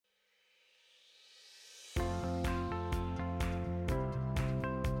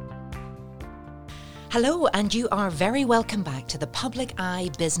Hello, and you are very welcome back to the Public Eye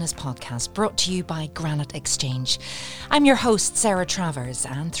Business Podcast, brought to you by Granite Exchange. I'm your host, Sarah Travers,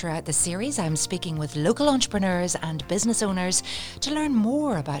 and throughout the series I'm speaking with local entrepreneurs and business owners to learn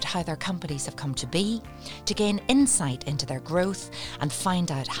more about how their companies have come to be, to gain insight into their growth and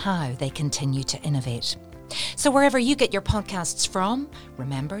find out how they continue to innovate. So wherever you get your podcasts from,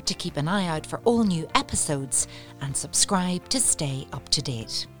 remember to keep an eye out for all new episodes and subscribe to stay up to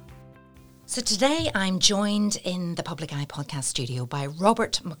date. So today I'm joined in the Public Eye Podcast studio by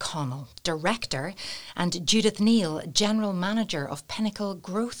Robert McConnell, Director, and Judith Neill, General Manager of Pinnacle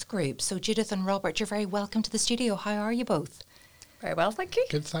Growth Group. So Judith and Robert, you're very welcome to the studio. How are you both? Very well, thank you.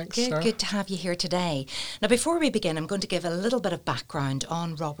 Good, thanks, Good, Sarah. good to have you here today. Now, before we begin, I'm going to give a little bit of background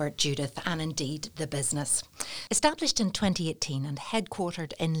on Robert, Judith, and indeed the business. Established in 2018 and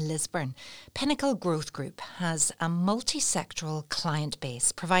headquartered in Lisburn, Pinnacle Growth Group has a multi-sectoral client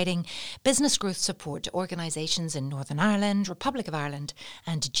base, providing business growth support to organisations in Northern Ireland, Republic of Ireland,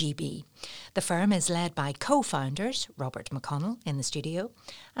 and GB. The firm is led by co-founders, Robert McConnell in the studio,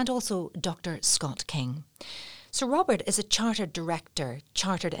 and also Dr. Scott King. So Robert is a chartered director,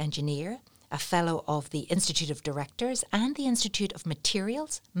 chartered engineer, a fellow of the Institute of Directors and the Institute of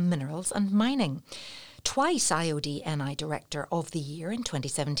Materials, Minerals and Mining. Twice IOD-NI Director of the Year in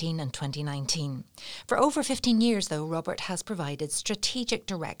 2017 and 2019. For over 15 years, though, Robert has provided strategic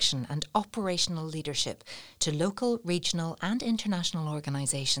direction and operational leadership to local, regional and international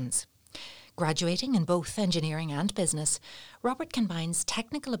organisations. Graduating in both engineering and business, Robert combines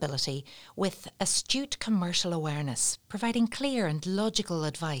technical ability with astute commercial awareness, providing clear and logical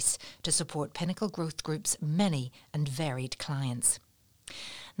advice to support Pinnacle Growth Group's many and varied clients.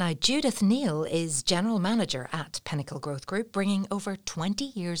 Now, Judith Neill is General Manager at Pinnacle Growth Group, bringing over 20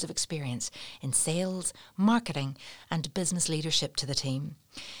 years of experience in sales, marketing and business leadership to the team.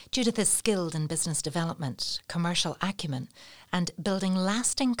 Judith is skilled in business development, commercial acumen and building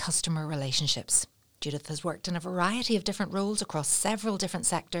lasting customer relationships. Judith has worked in a variety of different roles across several different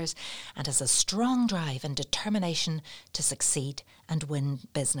sectors and has a strong drive and determination to succeed and win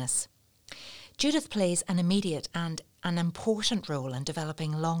business. Judith plays an immediate and an important role in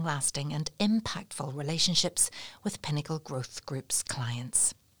developing long-lasting and impactful relationships with Pinnacle Growth Group's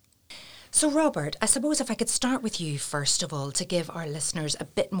clients. So Robert, I suppose if I could start with you first of all to give our listeners a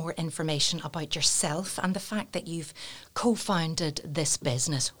bit more information about yourself and the fact that you've co-founded this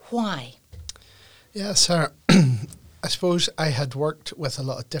business. Why? Yeah, Sarah, I suppose I had worked with a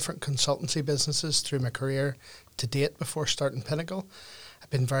lot of different consultancy businesses through my career to date before starting Pinnacle. I've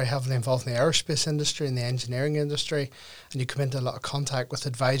been very heavily involved in the aerospace industry and the engineering industry, and you come into a lot of contact with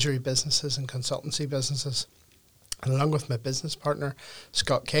advisory businesses and consultancy businesses. And along with my business partner,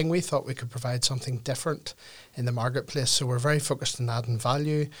 Scott King, we thought we could provide something different in the marketplace. So we're very focused on adding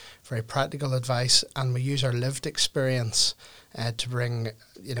value, very practical advice, and we use our lived experience to bring,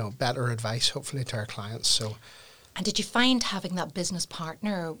 better advice, hopefully, to our clients. So, and did you find having that business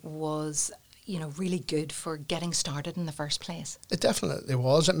partner was really good for getting started in the first place? It definitely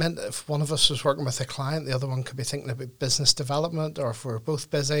was. It meant that if one of us was working with a client, the other one could be thinking about business development, or if we're both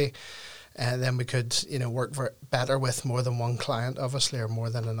busy, then we could, work better with more than one client, obviously, or more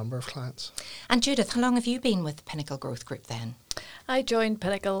than a number of clients. And Judith, how long have you been with Pinnacle Growth Group then? I joined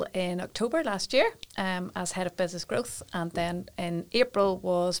Pinnacle in October last year as Head of Business Growth, and then in April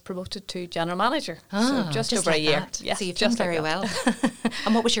was promoted to General Manager. So just over like a year. That. Yes, so you've done very well.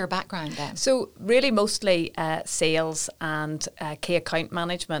 And what was your background then? So really mostly sales and key account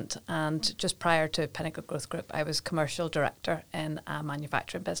management, and just prior to Pinnacle Growth Group I was Commercial Director in a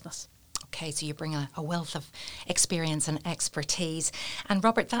manufacturing business. Okay, so you bring a wealth of experience and expertise. And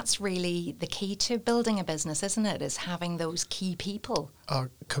Robert, that's really the key to building a business, isn't it? Is having those key people. Oh,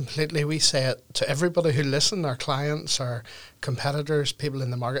 completely. We say it to everybody who listen, our clients, our competitors, people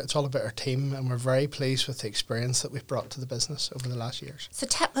in the market. It's all about our team, and we're very pleased with the experience that we've brought to the business over the last years. So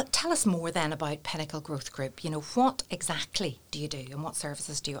tell us more then about Pinnacle Growth Group. What exactly do you do and what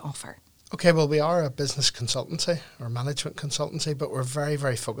services do you offer? Okay, well, we are a business consultancy or management consultancy, but we're very,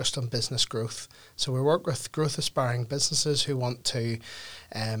 very focused on business growth. So we work with growth aspiring businesses who want to,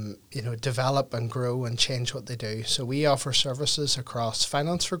 develop and grow and change what they do. So we offer services across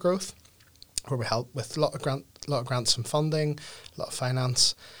finance for growth, where we help with a lot of grants and funding, a lot of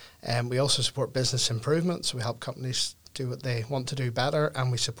finance. We also support business improvement, so we help companies do what they want to do better,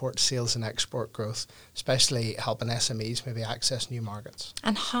 and we support sales and export growth, especially helping SMEs maybe access new markets.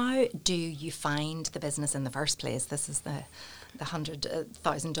 And how do you find the business in the first place? This is the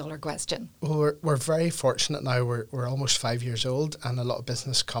 $100,000 question? Well, we're very fortunate now. We're almost 5 years old, and a lot of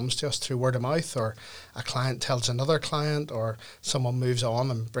business comes to us through word of mouth, or a client tells another client, or someone moves on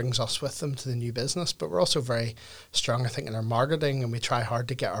and brings us with them to the new business. But we're also very strong, I think, in our marketing, and we try hard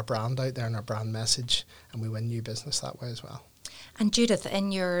to get our brand out there and our brand message, and we win new business that way as well. And Judith,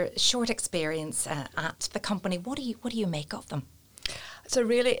 in your short experience at the company, what do you make of them? It's a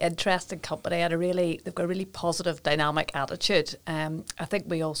really interesting company, and they've got a really positive, dynamic attitude. I think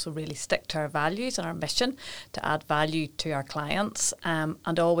we also really stick to our values and our mission to add value to our clients,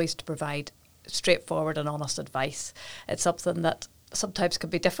 and always to provide straightforward and honest advice. It's something that sometimes can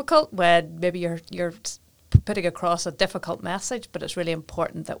be difficult when maybe you're putting across a difficult message, but it's really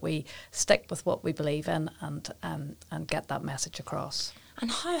important that we stick with what we believe in and get that message across.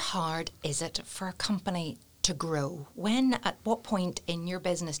 And how hard is it for a company to grow? At what point in your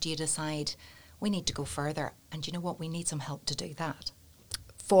business do you decide we need to go further, and you know what, we need some help to do that?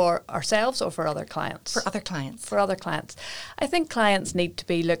 For ourselves or for other clients? For other clients. For other clients. I think clients need to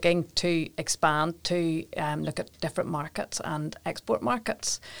be looking to expand, to look at different markets and export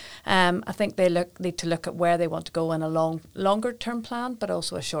markets. I think they need to look at where they want to go in a longer term plan, but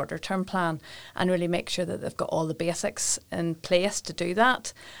also a shorter term plan, and really make sure that they've got all the basics in place to do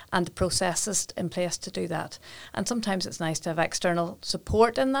that, and the processes in place to do that. And sometimes it's nice to have external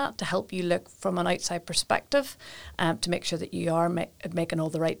support in that to help you look from an outside perspective, to make sure that you are making all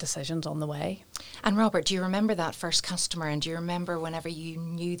the right decisions on the way. And Robert, do you remember that first customer, and do you remember whenever you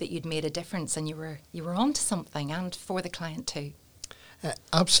knew that you'd made a difference and you were onto something, and for the client too?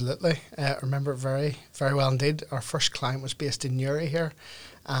 Absolutely. I remember it very, very well indeed. Our first client was based in Newry here,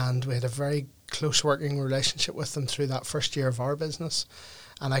 and we had a very close working relationship with them through that first year of our business.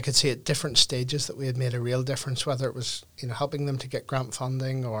 And I could see at different stages that we had made a real difference, whether it was, helping them to get grant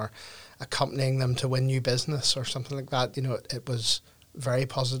funding or accompanying them to win new business or something like that. It was very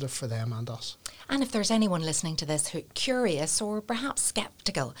positive for them and us. And if there's anyone listening to this who's curious or perhaps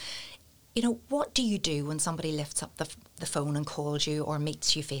sceptical, what do you do when somebody lifts up the phone and calls you or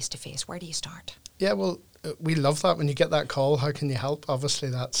meets you face to face? Where do you start? Yeah, well, we love that when you get that call. How can you help? Obviously,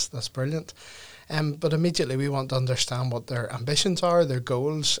 that's brilliant. But immediately we want to understand what their ambitions are, their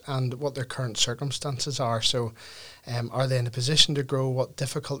goals, and what their current circumstances are. So are they in a position to grow? What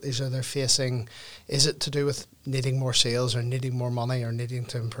difficulties are they facing? Is it to do with needing more sales or needing more money or needing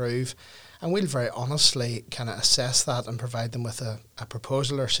to improve? And we'll very honestly kind of assess that and provide them with a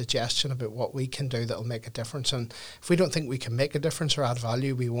proposal or suggestion about what we can do that will make a difference. And if we don't think we can make a difference or add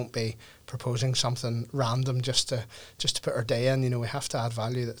value, we won't be proposing something random just to put our day in. We have to add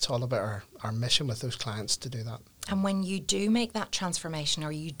value. That's all about our mission with those clients to do that. And when you do make that transformation,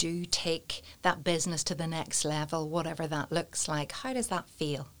 or you do take that business to the next level, whatever that looks like, how does that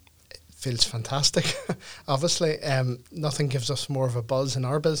feel? Feels fantastic. Obviously, nothing gives us more of a buzz in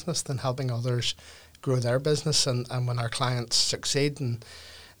our business than helping others grow their business, and when our clients succeed and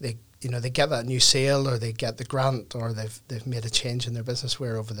they get that new sale, or they get the grant, or they've made a change in their business,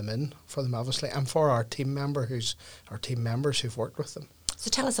 we're over the moon for them, obviously, and for our team members who've worked with them. So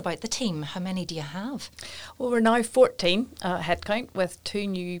tell us about the team. How many do you have? Well, we're now 14 headcount, with 2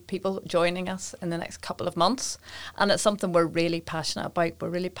 new people joining us in the next couple of months. And it's something we're really passionate about. We're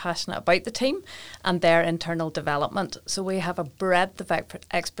really passionate about the team and their internal development. So we have a breadth of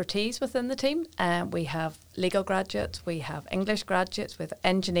expertise within the team. We have legal graduates, we have English graduates, we have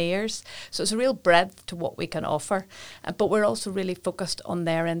engineers. So it's a real breadth to what we can offer. But we're also really focused on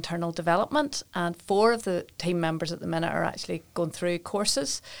their internal development. And 4 of the team members at the minute are actually going through courses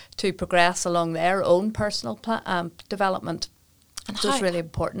to progress along their own personal development. And so it's really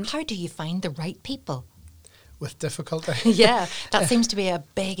important. How do you find the right people? With difficulty. Yeah, that seems to be a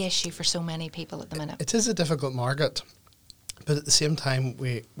big issue for so many people at the minute. It is a difficult market, but at the same time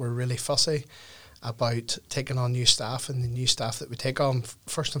we're really fussy about taking on new staff, and the new staff that we take on,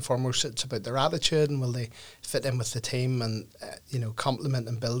 first and foremost, it's about their attitude and will they fit in with the team and complement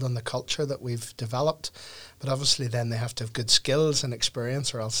and build on the culture that we've developed. But obviously then they have to have good skills and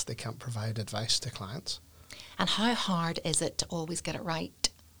experience, or else they can't provide advice to clients. And how hard is it to always get it right?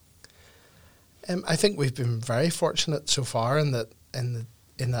 I think we've been very fortunate so far in that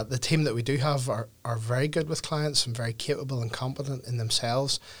the team that we do have are very good with clients and very capable and competent in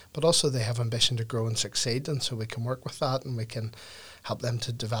themselves, but also they have ambition to grow and succeed, and so we can work with that and we can help them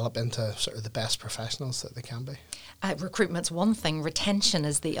to develop into sort of the best professionals that they can be. Recruitment's one thing, retention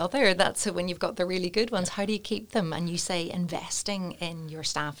is the other. That's when you've got the really good ones. How do you keep them? And you say investing in your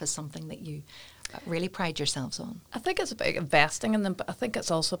staff is something that you really pride yourselves on? I think it's about investing in them, but I think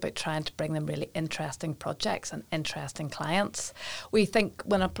it's also about trying to bring them really interesting projects and interesting clients. We think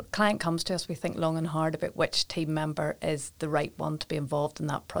when a client comes to us, we think long and hard about which team member is the right one to be involved in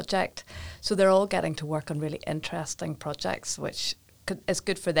that project. So they're all getting to work on really interesting projects, which is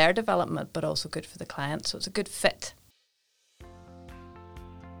good for their development, but also good for the client. So it's a good fit.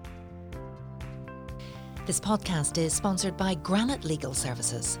 This podcast is sponsored by Granite Legal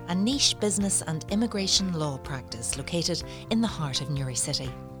Services, a niche business and immigration law practice located in the heart of Newry City.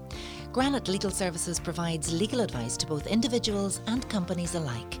 Granite Legal Services provides legal advice to both individuals and companies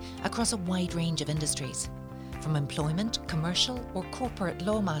alike across a wide range of industries, from employment, commercial or corporate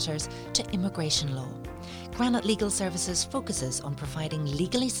law matters to immigration law. Granite Legal Services focuses on providing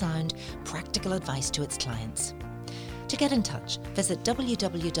legally sound, practical advice to its clients. To get in touch, visit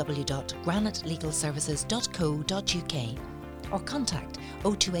www.granitelegalservices.co.uk or contact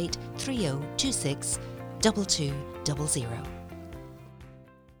 028 3026 2200.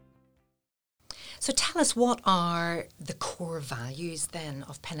 So tell us, what are the core values then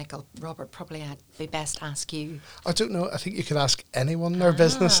of Pinnacle? Robert, probably I'd be best ask you. I don't know. I think you could ask anyone in our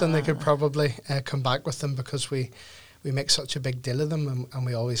business and they could probably come back with them, because we make such a big deal of them, and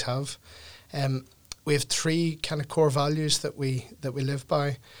we always have. We have three kind of core values that we live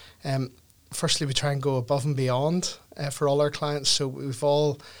by. Firstly, we try and go above and beyond for all our clients. So we've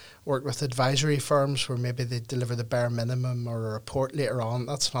all worked with advisory firms where maybe they deliver the bare minimum or a report later on.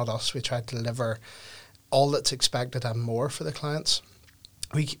 That's not us. We try to deliver all that's expected and more for the clients.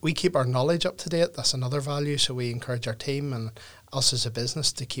 We keep our knowledge up to date. That's another value. So we encourage our team and us as a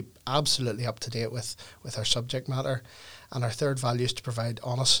business to keep absolutely up to date with our subject matter. And our third value is to provide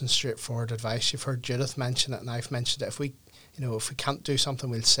honest and straightforward advice. You've heard Judith mention it, and I've mentioned it. If we can't do something,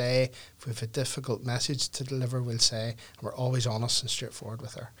 we'll say. If we have a difficult message to deliver, we'll say. And we're always honest and straightforward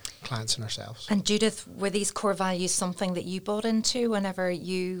with our clients and ourselves. And Judith, were these core values something that you bought into whenever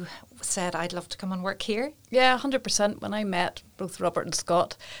you said, I'd love to come and work here? Yeah, 100%. When I met both Robert and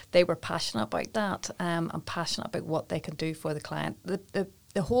Scott, they were passionate about that and passionate about what they can do for the client.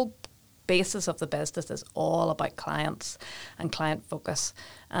 The whole basis of the business is all about clients and client focus,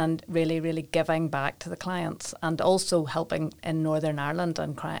 and really, really giving back to the clients, and also helping in Northern Ireland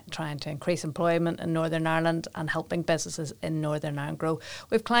and trying to increase employment in Northern Ireland and helping businesses in Northern Ireland grow.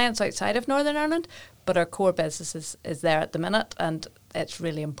 We have clients outside of Northern Ireland, but our core business is there at the minute, and it's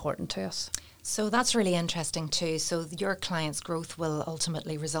really important to us. So that's really interesting too. So your clients' growth will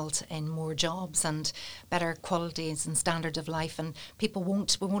ultimately result in more jobs and better qualities and standard of life, and we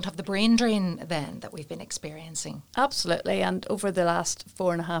won't have the brain drain then that we've been experiencing. Absolutely, and over the last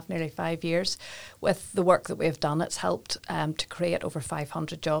 4.5, nearly 5 years, with the work that we've done, it's helped to create over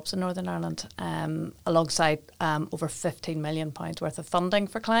 500 jobs in Northern Ireland, alongside over £15 million worth of funding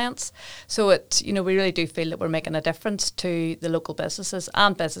for clients. So we really do feel that we're making a difference to the local businesses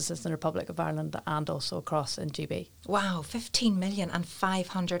and businesses in the Republic of Ireland, and also across in GB. Wow, 15 million and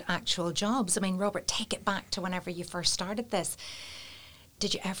 500 actual jobs. I mean, Robert, take it back to whenever you first started this.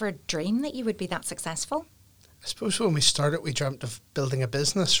 Did you ever dream that you would be that successful? I suppose when we started, we dreamt of building a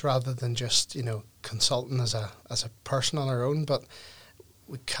business rather than just, consulting as a person on our own. But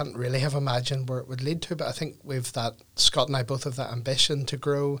we can't really have imagined where it would lead to. But I think Scott and I both have that ambition to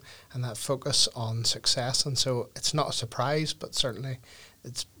grow and that focus on success. And so it's not a surprise, but certainly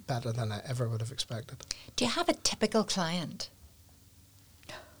it's better than I ever would have expected. Do you have a typical client?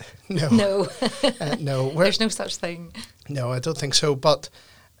 No. No. No. There's no such thing. No, I don't think so. But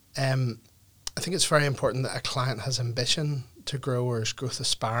I think it's very important that a client has ambition to grow or is growth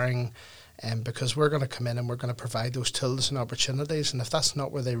aspiring, because we're going to come in and we're going to provide those tools and opportunities. And if that's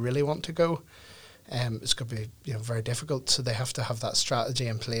not where they really want to go, it's going to be very difficult. So they have to have that strategy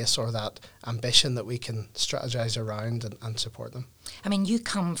in place, or that ambition that we can strategize around and support them. I mean, you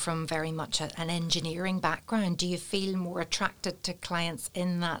come from very much an engineering background. Do you feel more attracted to clients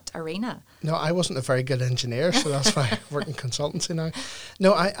in that arena? No, I wasn't a very good engineer, so that's why I work in consultancy now.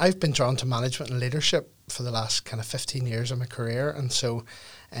 No, I've been drawn to management and leadership for the last kind of 15 years of my career, and so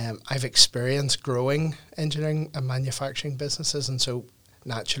I've experienced growing engineering and manufacturing businesses, and so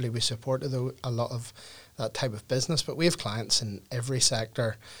naturally we supported a lot of that type of business. But we have clients in every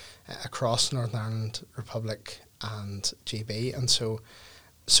sector across Northern Ireland, Republic and GB, and so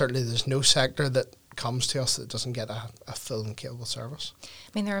certainly there's no sector that comes to us that doesn't get a full and capable service. I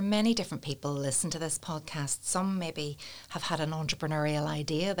mean, there are many different people listen to this podcast. Some maybe have had an entrepreneurial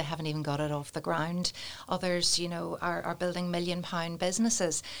idea, they haven't even got it off the ground. Others, are building £1 million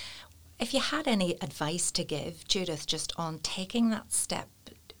businesses. If you had any advice to give, Judith, just on taking that step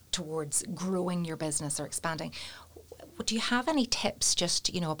towards growing your business or expanding, do you have any tips, just,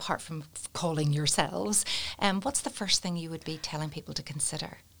 apart from calling yourselves, what's the first thing you would be telling people to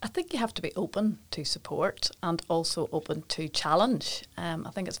consider? I think you have to be open to support and also open to challenge.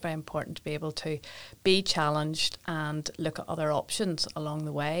 I think it's very important to be able to be challenged and look at other options along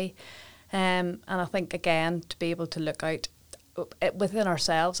the way. And I think, again, to be able to look out within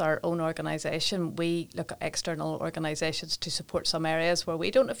ourselves, our own organisation, we look at external organisations to support some areas where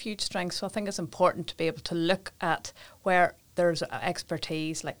we don't have huge strengths. So I think it's important to be able to look at where there's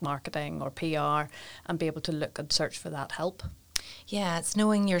expertise like marketing or PR and be able to look and search for that help. Yeah, it's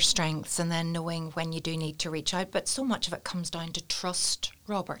knowing your strengths and then knowing when you do need to reach out. But so much of it comes down to trust,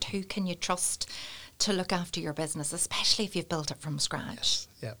 Robert. Who can you trust to look after your business, especially if you've built it from scratch? Yes.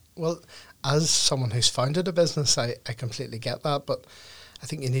 Yeah. Well, as someone who's founded a business, I completely get that. But I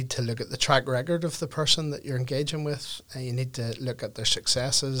think you need to look at the track record of the person that you're engaging with. You need to look at their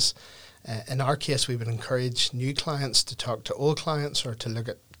successes. In our case, we would encourage new clients to talk to old clients or to look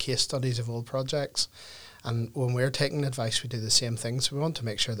at case studies of old projects. And when we're taking advice, we do the same thing. So we want to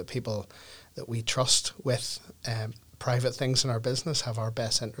make sure that people that we trust with private things in our business have our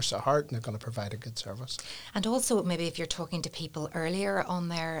best interests at heart and are going to provide a good service. And also, maybe if you're talking to people earlier on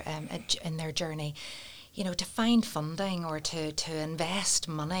their in their journey, to find funding or to invest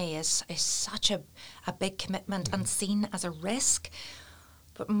money is such a big commitment and seen as a risk.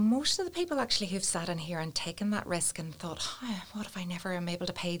 But most of the people actually who've sat in here and taken that risk and thought, what if I never am able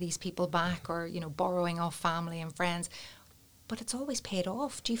to pay these people back, or, borrowing off family and friends, but it's always paid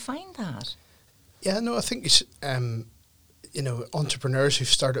off. Do you find that? Yeah, no, I think, entrepreneurs who've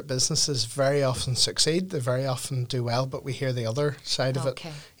started businesses very often succeed. They very often do well, but we hear the other side of it,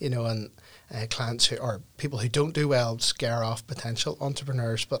 and clients or people who don't do well scare off potential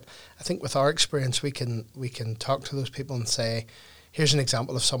entrepreneurs. But I think with our experience, we can talk to those people and say, here's an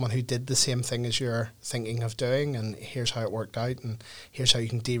example of someone who did the same thing as you're thinking of doing, and here's how it worked out, and here's how you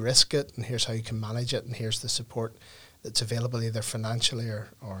can de-risk it, and here's how you can manage it, and here's the support that's available either financially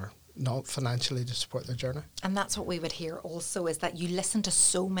or not financially to support their journey. And that's what we would hear also, is that you listen to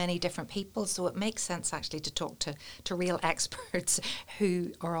so many different people, so it makes sense actually to talk to real experts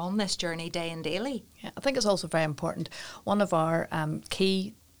who are on this journey day and daily. Yeah, I think it's also very important. One of our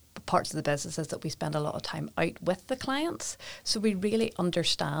key parts of the business is that we spend a lot of time out with the clients, so we really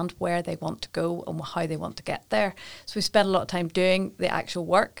understand where they want to go and how they want to get there. So we spend a lot of time doing the actual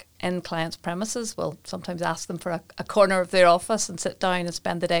work in clients' premises. We'll sometimes ask them for a corner of their office and sit down and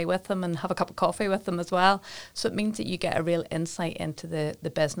spend the day with them and have a cup of coffee with them as well. So it means that you get a real insight into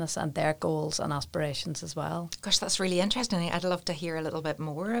the business and their goals and aspirations as well. Gosh, that's really interesting. I'd love to hear a little bit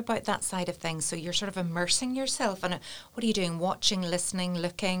more about that side of things. So you're sort of immersing yourself in it. What are you doing? Watching, listening,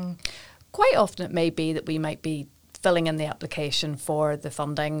 looking? Quite often it may be that we might be filling in the application for the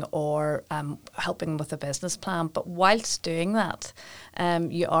funding or helping with a business plan. But whilst doing that,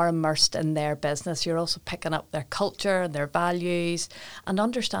 you are immersed in their business. You're also picking up their culture and their values and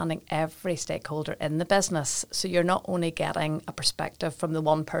understanding every stakeholder in the business. So you're not only getting a perspective from the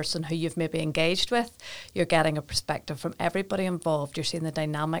one person who you've maybe engaged with, you're getting a perspective from everybody involved. You're seeing the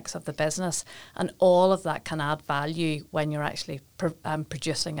dynamics of the business, and all of that can add value when you're actually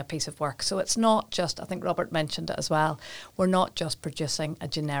producing a piece of work. So it's not just, I think Robert mentioned it as well, we're not just producing a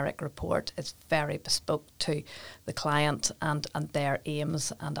generic report. It's very bespoke to the client and their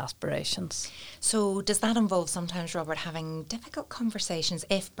aims and aspirations. So does that involve sometimes, Robert, having difficult conversations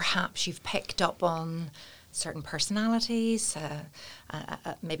if perhaps you've picked up on certain personalities,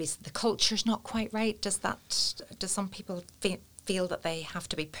 maybe the culture's not quite right? Does some people feel that they have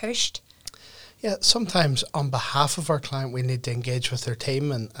to be pushed? Yeah, sometimes on behalf of our client, we need to engage with their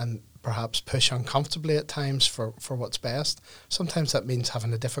team and perhaps push uncomfortably at times for what's best. Sometimes that means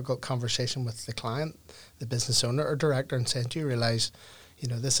having a difficult conversation with the client, the business owner or director, and saying, do you realise,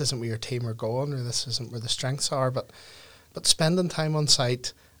 this isn't where your team are going, or this isn't where the strengths are. But spending time on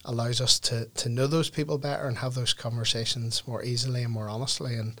site allows us to know those people better and have those conversations more easily and more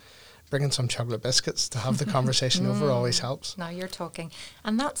honestly, and bringing some chocolate biscuits to have the conversation over always helps. Now you're talking.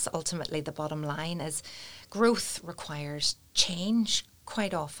 And that's ultimately the bottom line, is growth requires change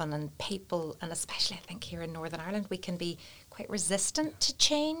quite often, and people, and especially I think here in Northern Ireland, we can be quite resistant to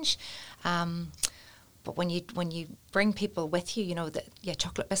change. But when you bring people with you, that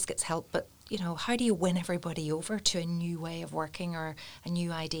chocolate biscuits help, but how do you win everybody over to a new way of working or a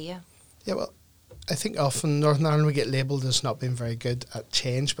new idea? Yeah, well, I think often Northern Ireland we get labelled as not being very good at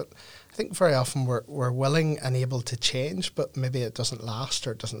change, but I think very often we're willing and able to change, but maybe it doesn't last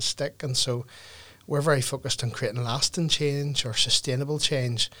or it doesn't stick, and so we're very focused on creating lasting change or sustainable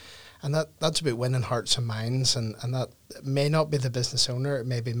change. And that's about winning hearts and minds, and that may not be the business owner, it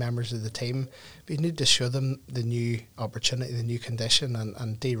may be members of the team, but you need to show them the new opportunity, the new condition,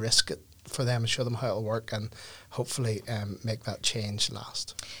 and de-risk it for them and show them how it'll work, and hopefully make that change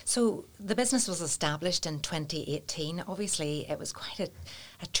last. So the business was established in 2018. Obviously, it was quite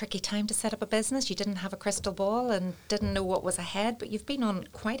a tricky time to set up a business. You didn't have a crystal ball and didn't know what was ahead, but you've been on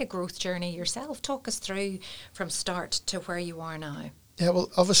quite a growth journey yourself. Talk us through from start to where you are now. Yeah,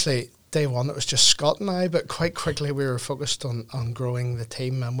 well, obviously, day one, it was just Scott and I, but quite quickly we were focused on growing the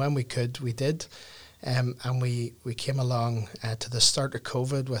team, and when we could, we did. And we came along to the start of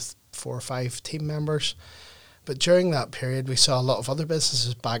COVID with 4 or 5 team members. But during that period, we saw a lot of other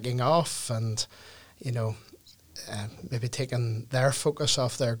businesses backing off and, maybe taking their focus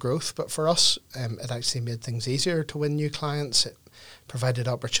off their growth. But for us, it actually made things easier to win new clients. It provided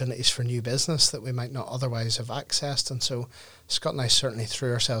opportunities for new business that we might not otherwise have accessed. And so Scott and I certainly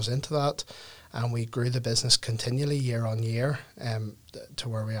threw ourselves into that, and we grew the business continually year on year to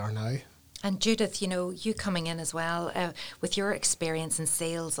where we are now. And Judith, you coming in as well, with your experience in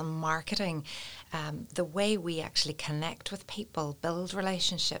sales and marketing, the way we actually connect with people, build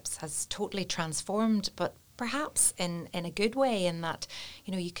relationships has totally transformed, but perhaps in a good way, in that,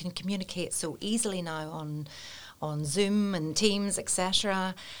 you can communicate so easily now on Zoom and Teams,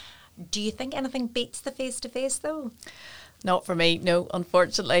 etc. Do you think anything beats the face-to-face though? Not for me, no,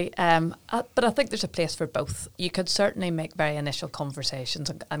 unfortunately. But I think there's a place for both. You could certainly make very initial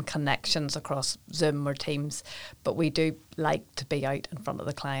conversations and connections across Zoom or Teams, but we do like to be out in front of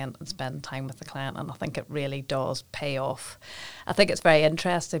the client and spend time with the client, and I think it really does pay off. I think it's very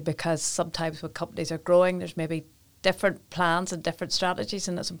interesting because sometimes when companies are growing, there's maybe different plans and different strategies,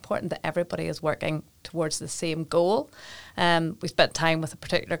 and it's important that everybody is working towards the same goal. We spent time with a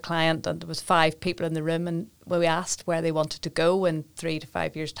particular client, and there was 5 people in the room, and when we asked where they wanted to go in 3 to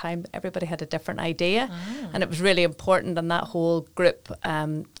 5 years' time, everybody had a different idea. And it was really important, and that whole group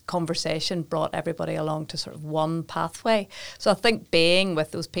conversation brought everybody along to sort of one pathway. So I think being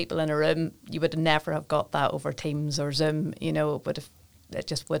with those people in a room, you would never have got that over Teams or Zoom. It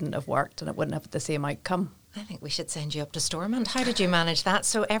just wouldn't have worked, and it wouldn't have the same outcome. I think we should send you up to Stormont. How did you manage that?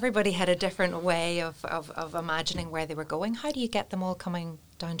 So everybody had a different way of imagining where they were going. How do you get them all coming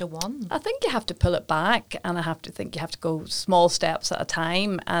down to one? I think you have to pull it back, and I have to think you have to go small steps at a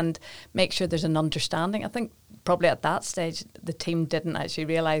time and make sure there's an understanding. I think probably at that stage the team didn't actually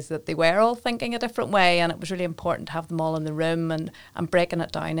realise that they were all thinking a different way, and it was really important to have them all in the room and breaking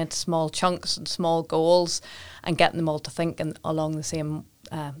it down into small chunks and small goals and getting them all to think along the same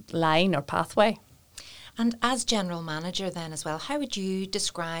line or pathway. And as general manager then as well, how would you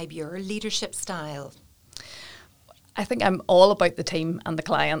describe your leadership style? I think I'm all about the team and the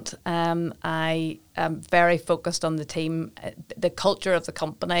client. I am very focused on the team, the culture of the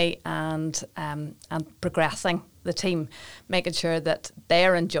company, and progressing the team, making sure that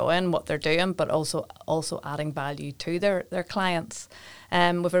they're enjoying what they're doing, but also adding value to their clients. We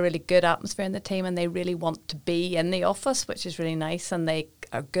have a really good atmosphere in the team, and they really want to be in the office, which is really nice, and they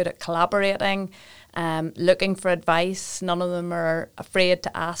are good at collaborating, looking for advice. None of them are afraid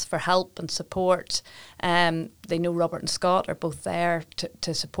to ask for help and support. They know Robert and Scott are both there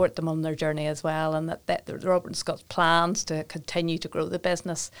to support them on their journey as well, and that Robert and Scott's plans to continue to grow the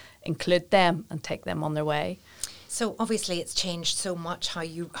business include them and take them on their way. So obviously it's changed so much how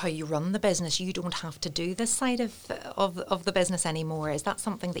you run the business. You don't have to do this side of the business anymore. Is that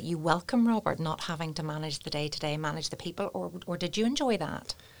something that you welcome, Robert, not having to manage the day-to-day, manage the people, or did you enjoy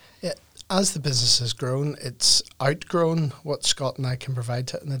that? Yeah, as the business has grown, it's outgrown what Scott and I can provide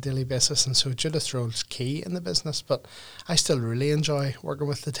to it on a daily basis, and so Judith's role is key in the business, but I still really enjoy working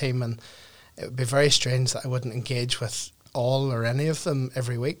with the team, and it would be very strange that I wouldn't engage with all or any of them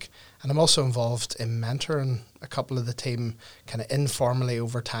every week. And I'm also involved in mentoring a couple of the team kind of informally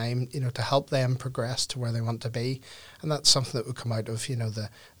over time, to help them progress to where they want to be. And that's something that would come out of, the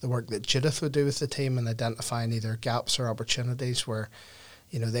work that Judith would do with the team and identifying either gaps or opportunities where,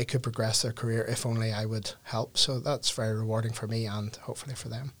 they could progress their career if only I would help. So that's very rewarding for me and hopefully for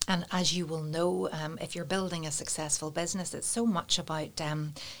them. And as you will know, if you're building a successful business, it's so much about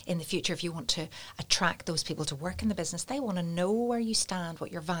in the future, if you want to attract those people to work in the business, they want to know where you stand,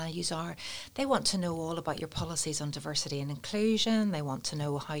 what your values are. They want to know all about your policies on diversity and inclusion. They want to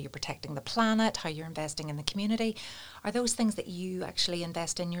know how you're protecting the planet, how you're investing in the community. Are those things that you actually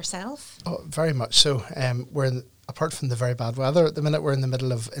invest in yourself? Oh, very much so. Apart from the very bad weather at the minute, we're in the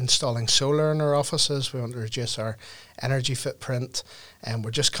middle of installing solar in our offices. We want to reduce our energy footprint, and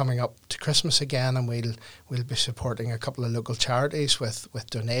we're just coming up to Christmas again, and we'll be supporting a couple of local charities with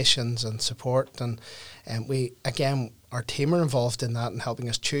donations and support. And we, again, our team are involved in that and helping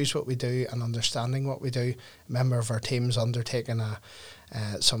us choose what we do and understanding what we do. A member of our team's undertaken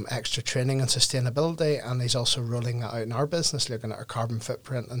some extra training on sustainability, and he's also rolling that out in our business, looking at our carbon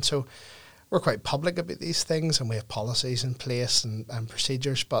footprint. And so we're quite public about these things, and we have policies in place and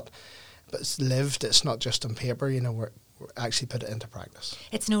procedures, but it's lived. It's not just on paper. We're actually put it into practice.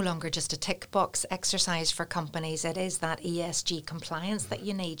 It's no longer just a tick box exercise for companies. It is that ESG compliance that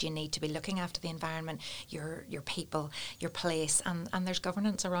you need. You need to be looking after the environment, your people, your place, and there's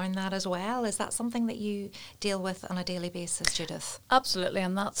governance around that as well. Is that something that you deal with on a daily basis, Judith? Absolutely,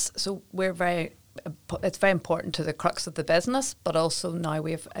 and it's very important to the crux of the business, but also now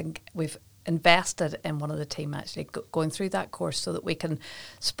we've invested in one of the team actually going through that course so that we can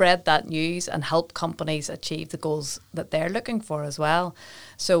spread that news and help companies achieve the goals that they're looking for as well.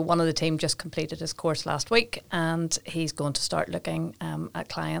 So one of the team just completed his course last week, and he's going to start looking at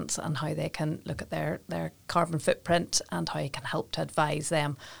clients and how they can look at their carbon footprint and how he can help to advise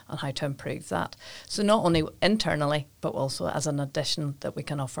them on how to improve that. So not only internally, but also as an addition that we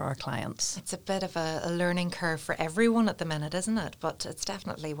can offer our clients. It's a bit of a learning curve for everyone at the minute, isn't it? But it's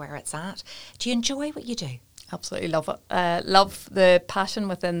definitely where it's at. Do you enjoy what you do? Absolutely love it. Love the passion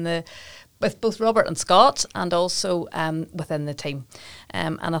with both Robert and Scott, and also within the team.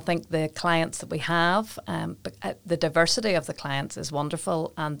 And I think the clients that we have, the diversity of the clients is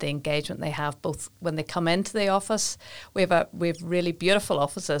wonderful, and the engagement they have both when they come into the office. We have really beautiful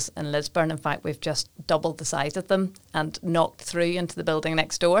offices in Lisburn. In fact, we've just doubled the size of them and knocked through into the building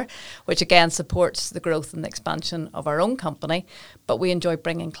next door, which again supports the growth and the expansion of our own company. But we enjoy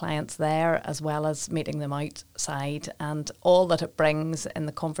bringing clients there as well as meeting them outside, and all that it brings in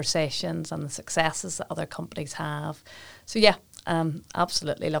the conversations and the successes that other companies have. So yeah,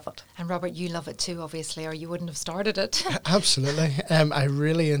 absolutely love it. And Robert, you love it too, obviously, or you wouldn't have started it. Absolutely. I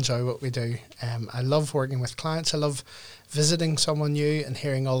really enjoy what we do. I love working with clients. I love visiting someone new and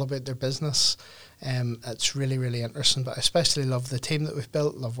hearing all about their business. It's really, really interesting, but I especially love the team that we've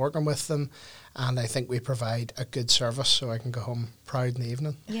built, love working with them, and I think we provide a good service so I can go home proud in the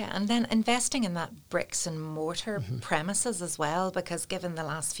evening. Yeah, and then investing in that bricks and mortar premises as well, because given the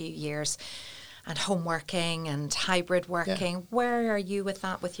last few years and home working and hybrid working, where are you with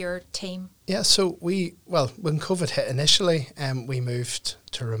that with your team? Yeah, so when COVID hit initially, we moved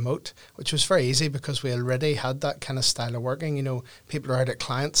to remote, which was very easy because we already had that kind of style of working. People are out at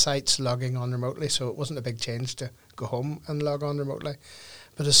client sites logging on remotely, so it wasn't a big change to go home and log on remotely.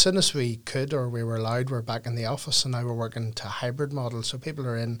 But as soon as we could or we were allowed, we're back in the office, and now we're working to a hybrid model. So people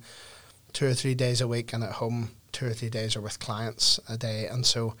are in 2 or 3 days a week, and at home 2 or 3 days are with clients a day. And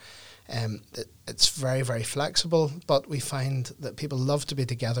so it's very, very flexible, but we find that people love to be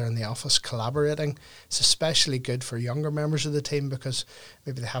together in the office collaborating. It's especially good for younger members of the team because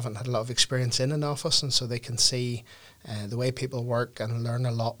maybe they haven't had a lot of experience in an office, and so they can see the way people work and learn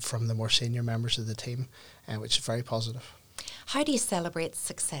a lot from the more senior members of the team, which is very positive. How do you celebrate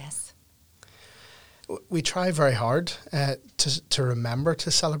success? We try very hard to remember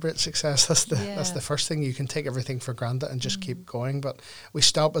to celebrate success. That's the first thing. You can take everything for granted and just keep going, but we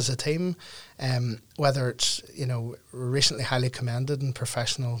stop as a team. Whether it's we're recently highly commended in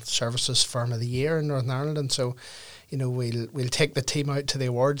Professional Services Firm of the Year in Northern Ireland, and so we'll take the team out to the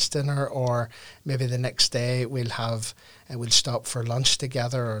awards dinner, or maybe the next day we'll stop for lunch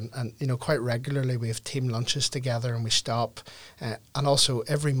together, and quite regularly we have team lunches together, and we stop, and also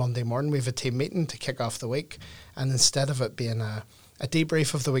every Monday morning we have a team meeting to kick off the week, and instead of it being a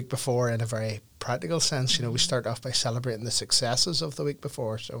debrief of the week before in a very practical sense, we start off by celebrating the successes of the week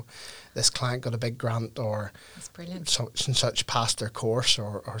before. So this client got a big grant, or such and such passed their course,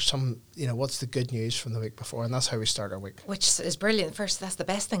 or some, what's the good news from the week before, and that's how we start our week. Which is brilliant. First, that's the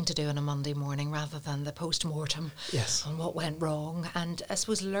best thing to do on a Monday morning rather than the post-mortem on what went wrong. And I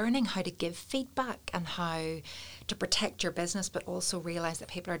suppose learning how to give feedback and how to protect your business, but also realise that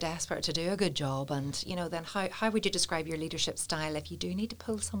people are desperate to do a good job. And, then how would you describe your leadership style if you do need to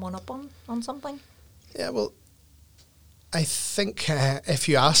pull someone up on something? Yeah, well, I think if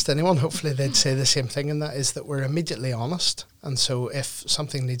you asked anyone, hopefully they'd say the same thing, and that is that we're immediately honest. And so if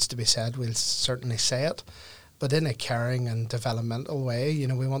something needs to be said, we'll certainly say it, but in a caring and developmental way.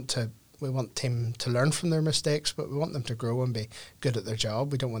 We want team to learn from their mistakes, but we want them to grow and be good at their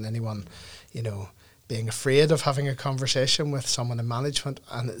job. We don't want anyone, being afraid of having a conversation with someone in management,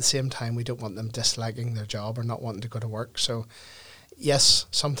 and at the same time we don't want them disliking their job or not wanting to go to work. So yes,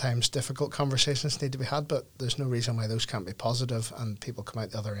 sometimes difficult conversations need to be had, but there's no reason why those can't be positive and people come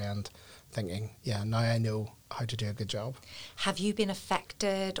out the other end thinking, now I know how to do a good job. Have you been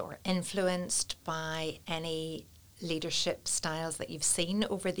affected or influenced by any leadership styles that you've seen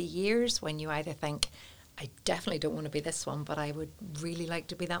over the years when you either think, I definitely don't want to be this one, but I would really like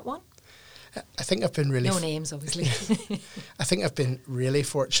to be that one. I think I've been really... No names, obviously. I think I've been really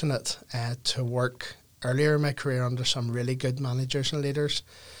fortunate to work earlier in my career under some really good managers and leaders.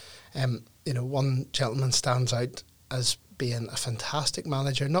 One gentleman stands out as being a fantastic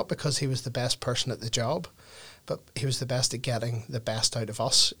manager, not because he was the best person at the job, but he was the best at getting the best out of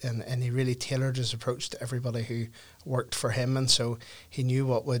us, and he really tailored his approach to everybody who worked for him, and so he knew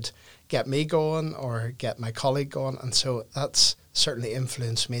what would get me going or get my colleague going, and so that's certainly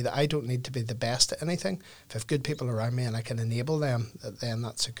influenced me, that I don't need to be the best at anything. If I have good people around me and I can enable them, then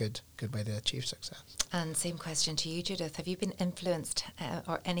that's a good way to achieve success. And same question to you, Judith. Have you been influenced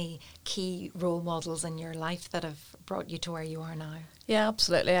or any key role models in your life that have brought you to where you are now? Yeah,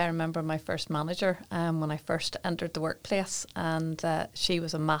 absolutely. I remember my first manager when I first entered the workplace, and she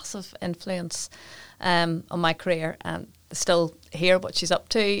was a massive influence on my career, and still hear what she's up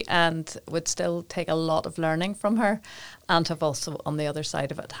to and would still take a lot of learning from her, and have also on the other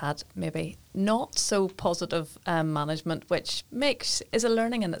side of it had maybe not so positive management, which is a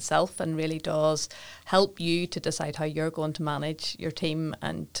learning in itself and really does help you to decide how you're going to manage your team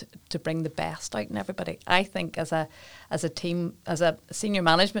and to bring the best out in everybody. I think as a team, as a senior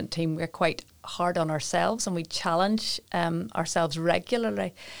management team, we're quite hard on ourselves, and we challenge ourselves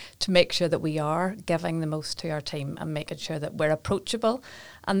regularly to make sure that we are giving the most to our team and making sure that we're approachable,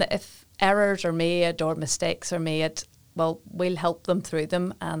 and that if errors are made or mistakes are made, well, we'll help them through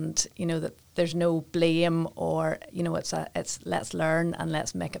them, and that there's no blame, or it's let's learn and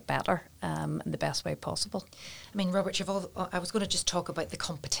let's make it better in the best way possible. I mean, Robert, I was going to just talk about the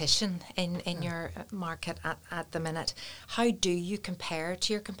competition in your market at the minute. How do you compare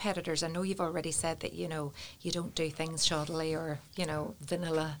to your competitors? I know you've already said that you don't do things shoddily or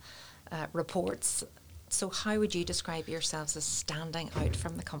vanilla reports. So how would you describe yourselves as standing out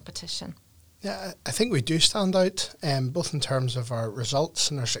from the competition? Yeah, I think we do stand out, both in terms of our results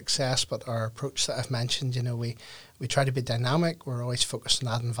and our success, but our approach that I've mentioned, we try to be dynamic, we're always focused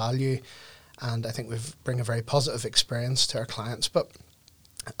on adding value, and I think we bring a very positive experience to our clients. But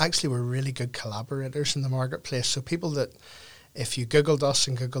actually we're really good collaborators in the marketplace, so people that, if you Googled us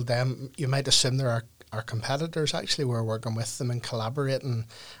and Googled them, you might assume they're our competitors. Actually, we're working with them and collaborating,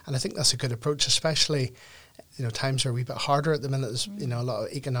 and I think that's a good approach, especially times are a wee bit harder at the minute. There's a lot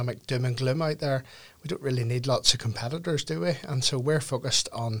of economic doom and gloom out there. We don't really need lots of competitors, do we? And so we're focused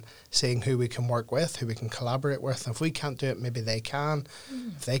on seeing who we can work with, who we can collaborate with. And if we can't do it, maybe they can.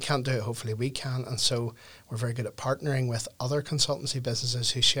 If they can't do it, hopefully we can. And so we're very good at partnering with other consultancy businesses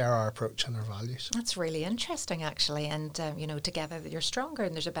who share our approach and our values. That's really interesting, actually. And together you're stronger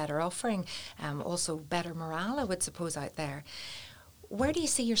and there's a better offering, also better morale, I would suppose, out there. Where do you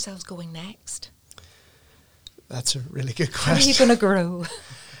see yourselves going next? That's a really good question. How are you going to grow?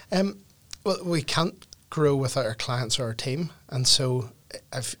 Well, we can't grow without our clients or our team. And so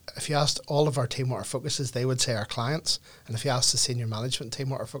if you asked all of our team what our focus is, they would say our clients. And if you asked the senior management team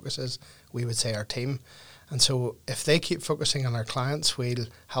what our focus is, we would say our team. And so if they keep focusing on our clients, we'll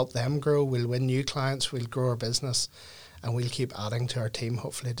help them grow, we'll win new clients, we'll grow our business, and we'll keep adding to our team,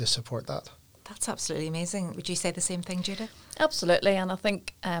 hopefully, to support that. That's absolutely amazing. Would you say the same thing, Judith? Absolutely, and I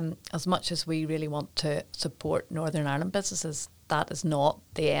think as much as we really want to support Northern Ireland businesses, that is not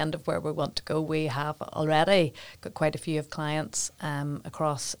the end of where we want to go. We have already got quite a few of clients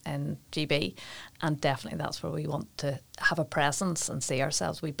across in GB, and definitely that's where we want to have a presence and see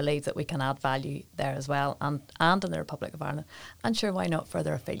ourselves. We believe that we can add value there as well, and in the Republic of Ireland, and sure, why not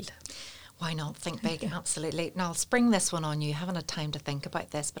further afield? Why not? Think big, absolutely. Now, I'll spring this one on you. You haven't had time to think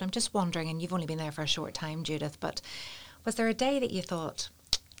about this, but I'm just wondering, and you've only been there for a short time, Judith, but was there a day that you thought,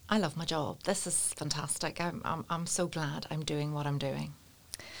 I love my job, this is fantastic, I'm so glad I'm doing what I'm doing?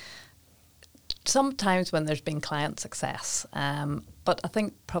 Sometimes when there's been client success, but I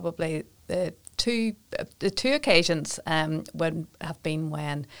think probably the two occasions when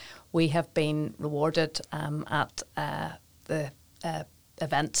we have been rewarded at the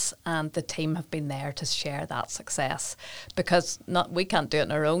events, and the team have been there to share that success, because we can't do it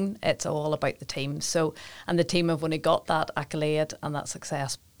on our own. It's all about the team. So, and the team have only got that accolade and that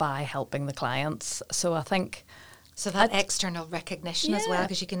success by helping the clients. So I think that external recognition as well,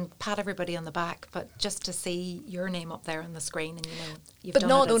 because you can pat everybody on the back, but just to see your name up there on the screen, and you've done it as a team. But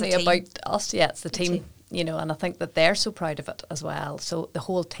not only about us, it's the team. And I think that they're so proud of it as well. So the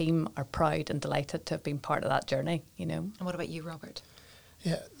whole team are proud and delighted to have been part of that journey. And what about you, Robert?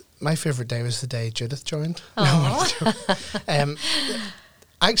 Yeah, my favourite day was the day Judith joined.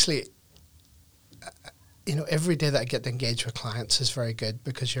 Actually, every day that I get to engage with clients is very good,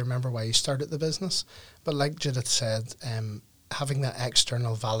 because you remember why you started the business. But like Judith said, having that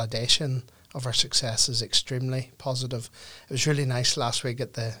external validation of our success is extremely positive. It was really nice last week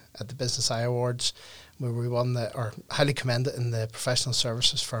at the Business Eye Awards, where we won or highly commended in the Professional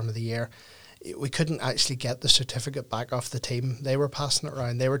Services Firm of the Year. We couldn't actually get the certificate back off the team. They were passing it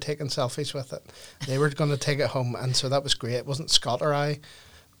around. They were taking selfies with it. They were going to take it home. And so that was great. It wasn't Scott or I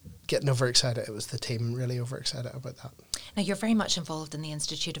getting overexcited. It was the team really overexcited about that. Now, you're very much involved in the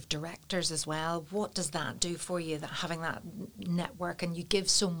Institute of Directors as well. What does that do for you, that having that network, and you give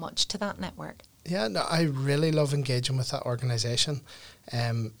so much to that network? Yeah, no, I really love engaging with that organisation.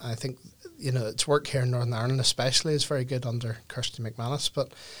 I think, its work here in Northern Ireland especially is very good under Kirsty McManus.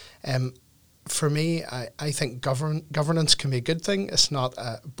 But for me, I think governance can be a good thing. It's not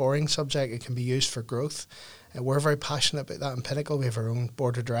a boring subject. It can be used for growth. We're very passionate about that in Pinnacle. We have our own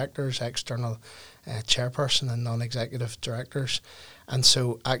board of directors, external chairperson and non-executive directors. And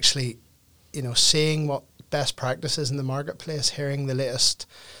so actually, seeing what best practices in the marketplace, hearing the latest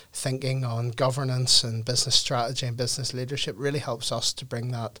thinking on governance and business strategy and business leadership really helps us to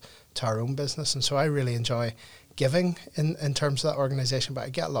bring that to our own business. And so I really enjoy giving in terms of that organisation, but I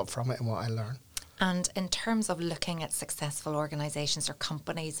get a lot from it and what I learn. And in terms of looking at successful organisations or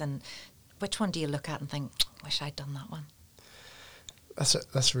companies, and which one do you look at and think, wish I'd done that one?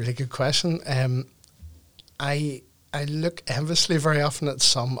 That's a really good question. I look enviously very often at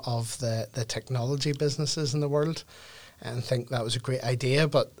some of the technology businesses in the world and think that was a great idea,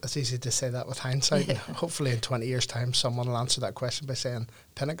 but it's easy to say that with hindsight. Yeah. Hopefully in 20 years' time, someone will answer that question by saying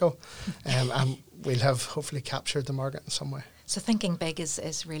Pinnacle, and we'll have hopefully captured the market in some way. So thinking big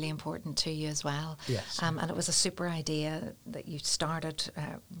is really important to you as well. Yes. And it was a super idea that you started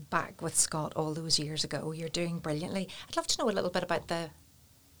back with Scott all those years ago. You're doing brilliantly. I'd love to know a little bit about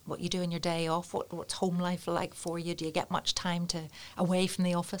what you do in your day off. What's home life like for you? Do you get much time away from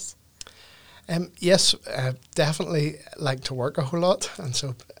the office? Yes, definitely like to work a whole lot, and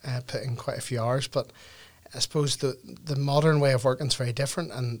so put in quite a few hours. But I suppose the modern way of working is very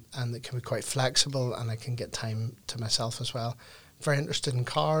different, and it can be quite flexible, and I can get time to myself as well. Very interested in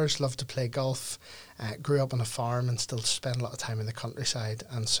cars, love to play golf, grew up on a farm and still spend a lot of time in the countryside,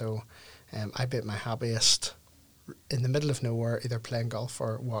 and so I bet my hobbyist in the middle of nowhere, either playing golf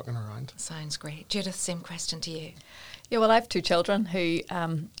or walking around. Sounds great. Judith, same question to you. Yeah, well, I have 2 children who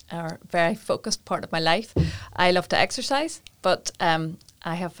are a very focused part of my life. I love to exercise, but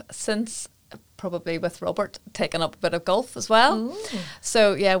I have since, probably with Robert, taken up a bit of golf as well. Ooh.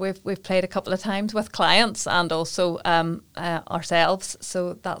 So yeah, we've played a couple of times with clients and also ourselves.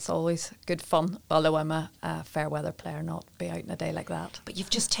 So that's always good fun. Although I'm a fair weather player, not be out in a day like that. But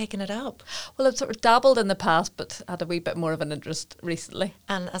you've just taken it up. Well, I've sort of dabbled in the past, but had a wee bit more of an interest recently.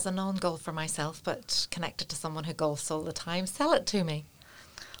 And as a non-golfer myself, but connected to someone who golfs all the time, sell it to me.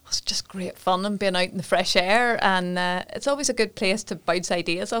 It's just great fun and being out in the fresh air, and it's always a good place to bounce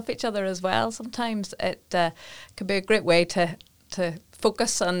ideas off each other as well. Sometimes it can be a great way to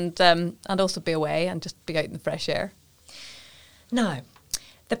focus and also be away and just be out in the fresh air. Now,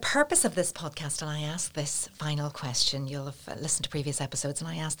 the purpose of this podcast, and I ask this final question, you'll have listened to previous episodes, and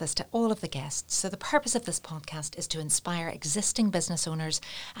I ask this to all of the guests. So the purpose of this podcast is to inspire existing business owners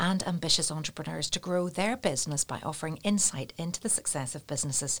and ambitious entrepreneurs to grow their business by offering insight into the success of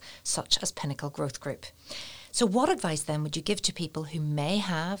businesses such as Pinnacle Growth Group. So what advice then would you give to people who may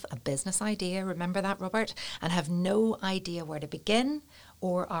have a business idea, remember that, Robert, and have no idea where to begin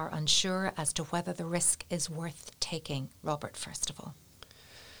or are unsure as to whether the risk is worth taking? Robert, first of all.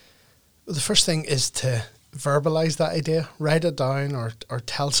 Well, the first thing is to verbalise that idea, write it down or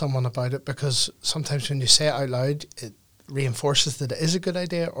tell someone about it, because sometimes when you say it out loud, it reinforces that it is a good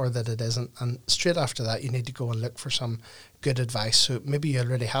idea or that it isn't. And straight after that, you need to go and look for some good advice. So maybe you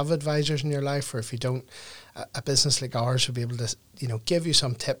already have advisors in your life, or if you don't, a business like ours will be able to, give you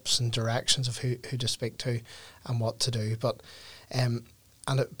some tips and directions of who to speak to and what to do. But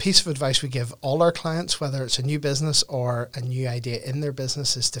and a piece of advice we give all our clients, whether it's a new business or a new idea in their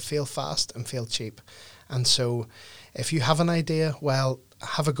business, is to fail fast and fail cheap. And so if you have an idea, well,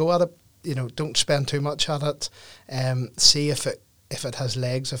 have a go at it. Don't spend too much at it. See if it has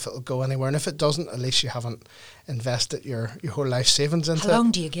legs, if it'll go anywhere. And if it doesn't, at least you haven't invested your whole life savings into it. How long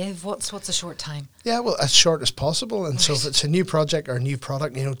do you give? What's a short time? Yeah, well, as short as possible. And right. So if it's a new project or a new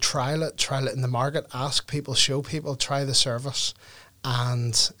product, trial it in the market, ask people, show people, try the service.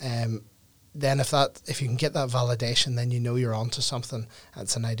 And then if you can get that validation, then you're onto something.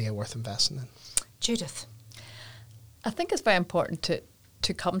 It's an idea worth investing in. Judith? I think it's very important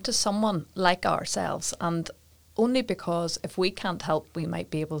to come to someone like ourselves, and only because if we can't help, we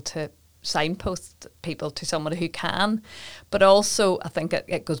might be able to signpost people to someone who can. But also I think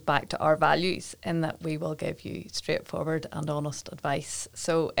it goes back to our values in that we will give you straightforward and honest advice.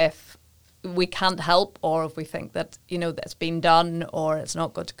 So if we can't help, or if we think that, you know, that's been done or it's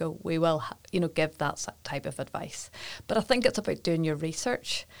not good to go, we will, you know, give that type of advice. But I think it's about doing your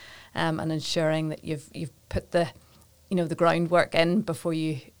research and ensuring that you've put the, you know, the groundwork in before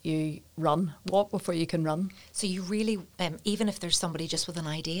you walk before you can run. So you really, even if there's somebody just with an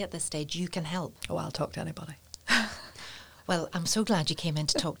idea at this stage, you can help. Oh, I'll talk to anybody. Well, I'm so glad you came in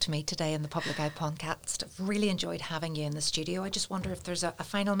to talk to me today in the Public Eye podcast. I've really enjoyed having you in the studio. I just wonder if there's a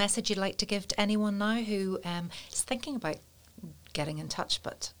final message you'd like to give to anyone now who is thinking about getting in touch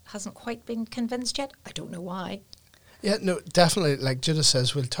but hasn't quite been convinced yet. I don't know why. Yeah, no, definitely. Like Judith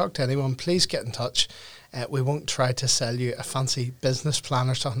says, we'll talk to anyone. Please get in touch. We won't try to sell you a fancy business plan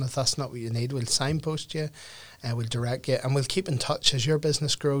or something if that's not what you need. We'll signpost you, we'll direct you, and we'll keep in touch as your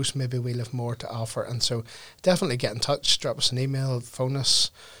business grows. Maybe we'll have more to offer. And so definitely get in touch, drop us an email, phone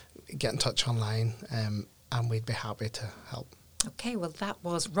us, get in touch online, and we'd be happy to help. Okay, well, that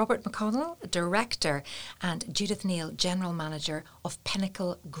was Robert McConnell, Director, and Judith Neill, General Manager of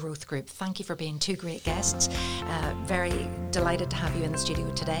Pinnacle Growth Group. Thank you for being two great guests. Very delighted to have you in the studio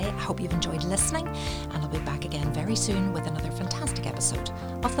today. I hope you've enjoyed listening, and I'll be back again very soon with another fantastic episode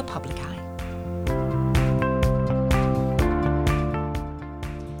of The Public Eye.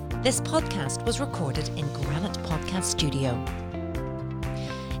 This podcast was recorded in Granite Podcast Studio.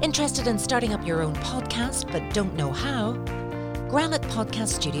 Interested in starting up your own podcast but don't know how? Granite Podcast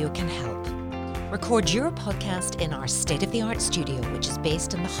Studio can help. Record your podcast in our state-of-the-art studio, which is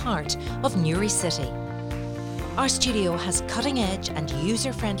based in the heart of Newry City. Our studio has cutting-edge and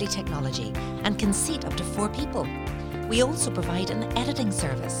user-friendly technology and can seat up to 4 people. We also provide an editing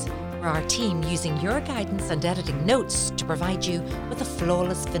service, where our team using your guidance and editing notes to provide you with a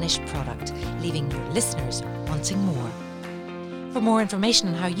flawless finished product, leaving your listeners wanting more. For more information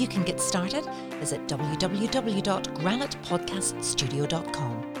on how you can get started, visit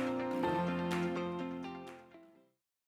www.granitepodcaststudio.com.